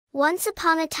Once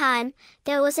upon a time,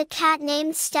 there was a cat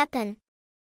named Stepan.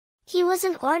 He was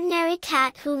an ordinary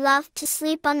cat who loved to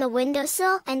sleep on the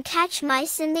windowsill and catch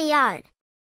mice in the yard.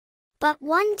 But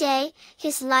one day,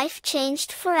 his life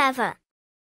changed forever.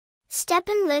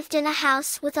 Stepan lived in a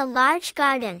house with a large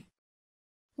garden.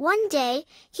 One day,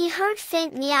 he heard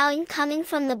faint meowing coming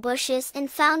from the bushes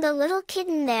and found a little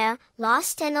kitten there,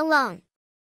 lost and alone.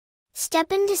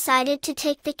 Stepan decided to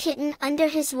take the kitten under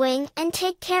his wing and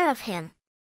take care of him.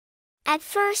 At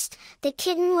first, the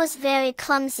kitten was very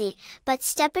clumsy, but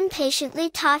Stepan patiently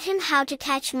taught him how to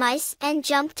catch mice and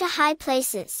jump to high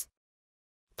places.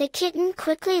 The kitten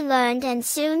quickly learned and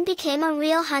soon became a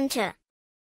real hunter.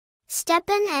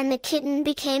 Stepan and the kitten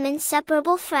became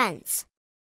inseparable friends.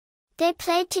 They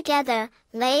played together,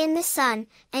 lay in the sun,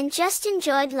 and just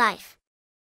enjoyed life.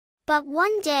 But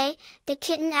one day, the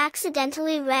kitten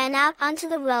accidentally ran out onto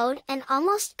the road and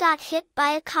almost got hit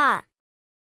by a car.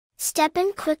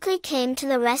 Stepan quickly came to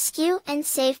the rescue and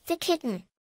saved the kitten.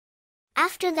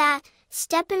 After that,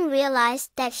 Stepan realized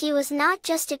that he was not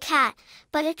just a cat,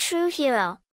 but a true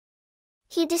hero.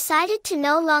 He decided to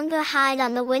no longer hide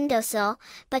on the windowsill,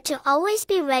 but to always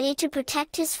be ready to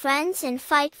protect his friends and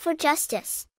fight for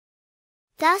justice.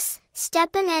 Thus,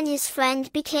 Stepan and his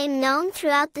friend became known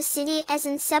throughout the city as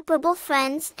inseparable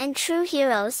friends and true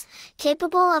heroes,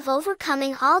 capable of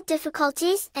overcoming all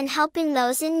difficulties and helping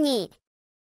those in need.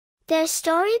 Their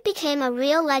story became a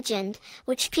real legend,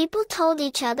 which people told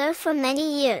each other for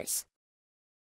many years.